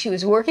 Nancy. She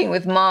was working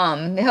with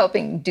Mom,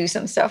 helping do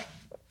some stuff,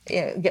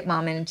 get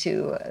Mom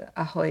into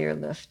a Hoyer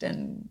lift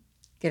and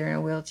get her in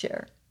a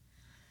wheelchair.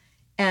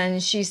 And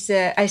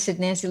I said,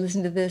 Nancy,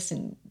 listen to this.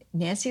 And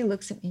Nancy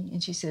looks at me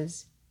and she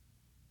says,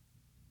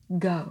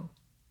 go.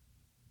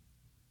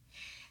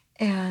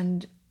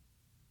 And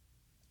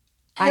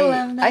I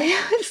love that.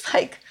 I was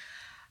like,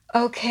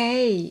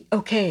 okay.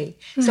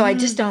 Mm-hmm. So I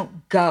just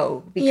don't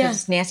go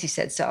because Nancy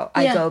said so.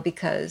 I go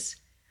because,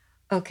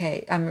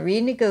 okay, I'm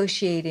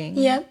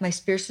renegotiating. My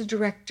spiritual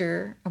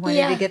director, I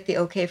wanted to get the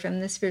okay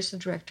from the spiritual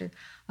director.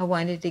 I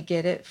wanted to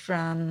get it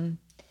from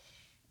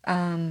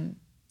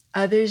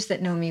others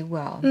that know me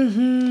well.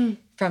 Mm-hmm.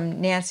 From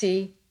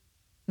Nancy,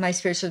 my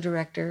spiritual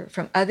director,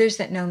 from others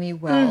that know me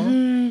well.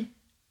 Mm-hmm.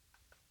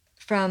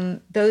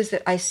 From those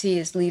that I see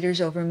as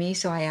leaders over me.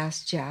 So I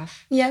asked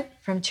Jeff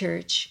from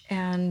church.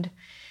 And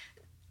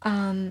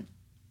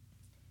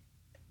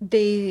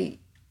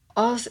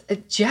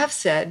Jeff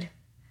said,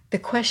 the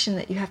question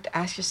that you have to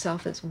ask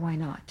yourself is, why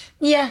not?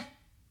 Yeah.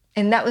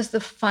 And that was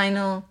the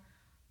final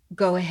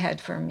go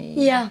ahead for me.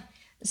 Yeah.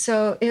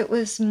 So it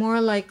was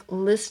more like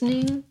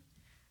listening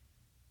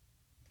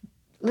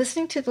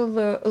to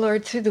the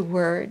Lord through the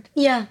Word.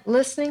 Yeah.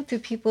 Listening to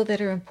people that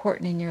are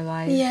important in your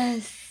life.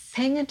 Yes.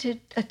 Paying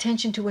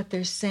attention to what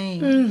they're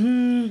saying.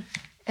 Mm-hmm.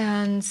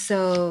 And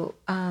so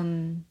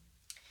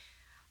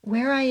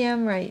where I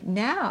am right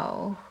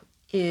now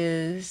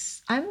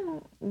is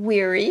I'm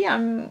weary.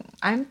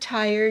 I'm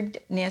tired.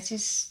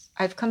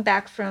 I've come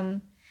back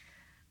from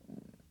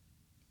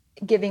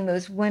giving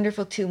those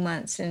wonderful 2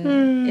 months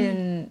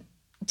in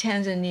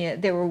Tanzania.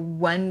 They were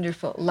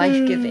wonderful,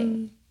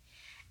 life-giving.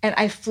 And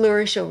I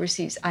flourish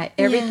overseas.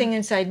 Everything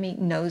inside me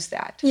knows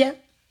that. Yeah.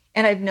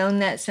 And I've known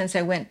that since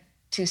I went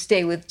to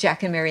stay with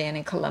Jack and Marianne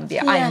in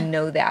Colombia. Yeah. I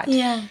know that.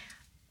 Yeah.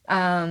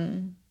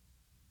 I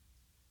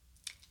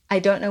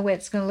don't know what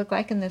it's going to look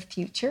like in the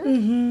future.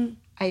 Mm-hmm.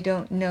 I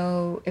don't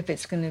know if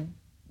it's going to...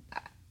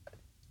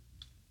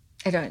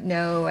 I don't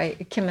know.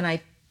 Kim and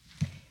I...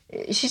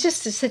 She's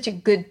just such a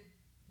good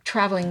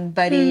traveling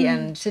buddy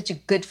and such a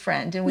good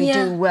friend. And we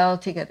do well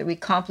together. We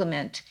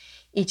complement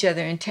each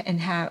other in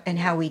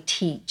how we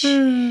teach.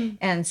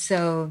 And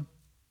so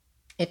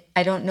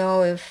I don't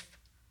know if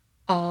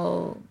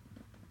I'll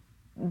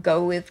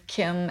go with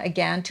Kim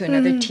again to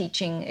another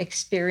teaching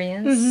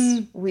experience.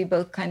 Mm-hmm. We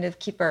both kind of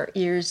keep our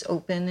ears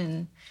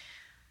open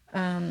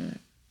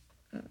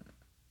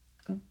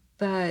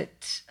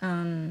but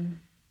I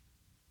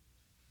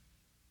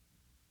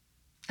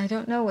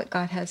don't know what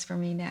God has for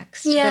me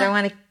next. Yeah. But I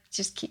want to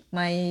just keep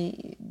my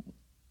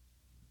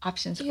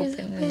options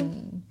open.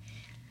 And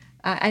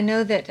I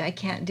know that I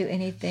can't do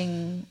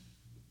anything.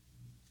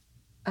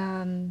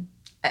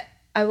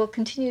 I will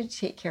continue to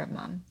take care of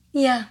Mom.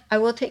 Yeah. I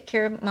will take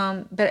care of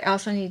Mom, but I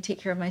also need to take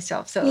care of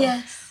myself.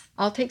 So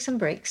I'll take some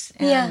breaks.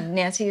 And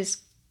Nancy is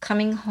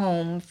coming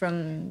home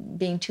from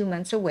being 2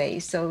 months away,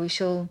 so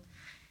she'll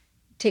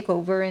take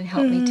over and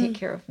help me take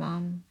care of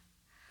Mom.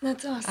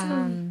 That's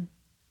awesome.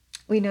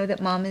 We know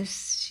that Mom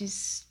she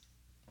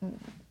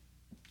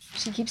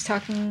keeps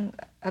talking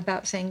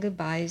about saying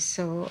goodbyes,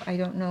 so I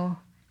don't know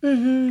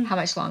how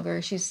much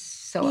longer. She's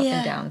so up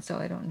and down, so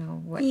I don't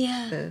know what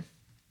the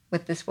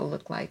what this will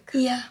look like.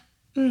 Yeah.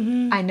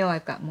 I know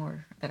I've got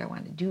more that I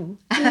want to do.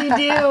 You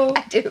do.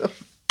 I do.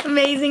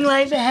 Amazing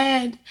life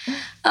ahead.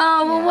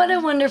 Oh, well, what a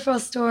wonderful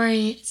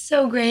story. It's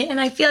so great. And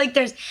I feel like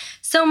there's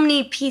so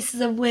many pieces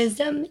of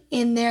wisdom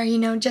in there,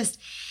 just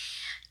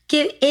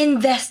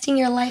investing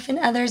your life in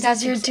others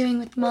as you're doing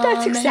with Mom.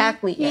 That's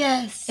exactly it.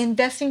 Yes.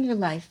 Investing your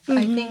life.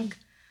 I think,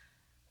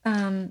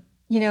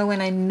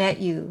 when I met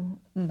you,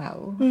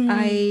 Mo,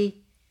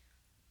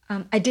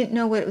 I didn't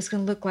know what it was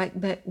going to look like,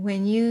 but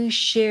when you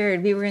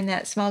shared, we were in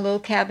that small little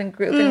cabin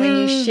group, and when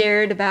you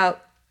shared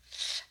about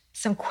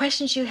some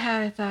questions you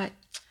had, I thought,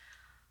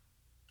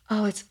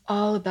 oh, it's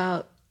all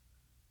about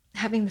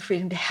having the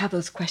freedom to have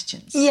those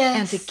questions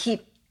and to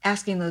keep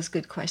asking those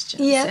good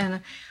questions. Yep.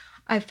 And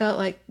I felt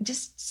like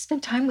just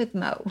spend time with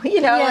Mo,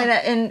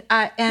 and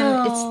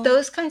it's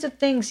those kinds of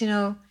things,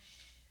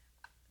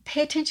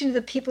 pay attention to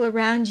the people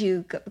around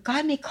you.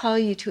 God may call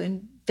you to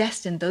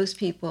invest in those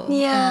people.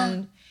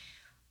 Yeah.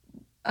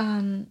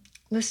 And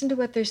listen to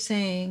what they're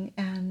saying,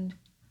 and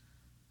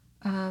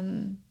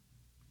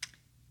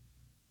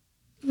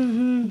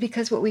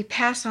because what we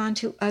pass on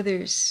to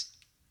others,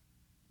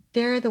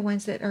 they're the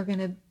ones that are going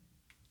to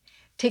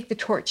take the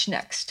torch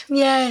next.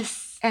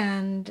 Yes.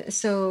 And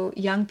so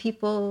young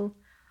people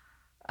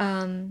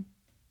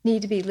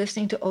need to be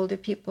listening to older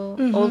people.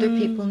 Older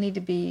people need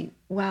to be,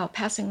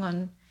 passing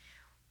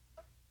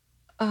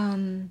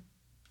on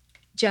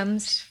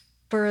gems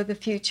for the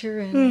future.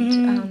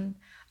 And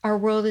our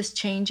world is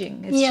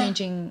changing. It's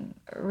changing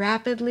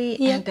rapidly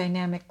and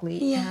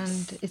dynamically.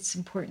 Yes. And it's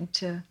important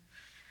to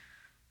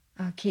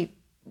keep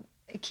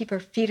our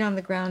feet on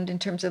the ground in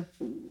terms of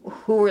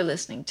who we're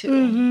listening to,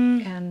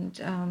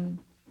 and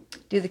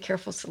do the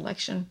careful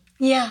selection.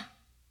 Yeah,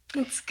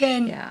 that's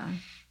good. Yeah.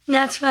 And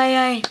that's why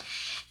I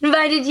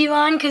invited you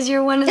on, because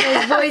you're one of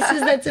those voices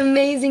that's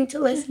amazing to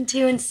listen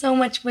to, and so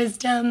much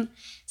wisdom.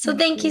 So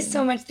thank you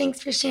so much.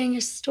 Thanks for sharing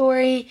your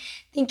story.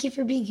 Thank you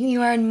for being who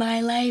you are in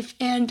my life,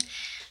 and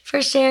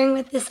for sharing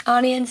with this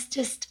audience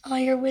just all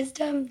your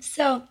wisdom.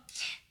 So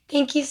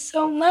thank you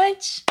so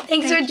much.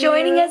 Thanks for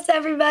joining us,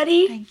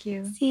 everybody. Thank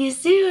you. See you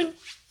soon.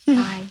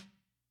 Bye.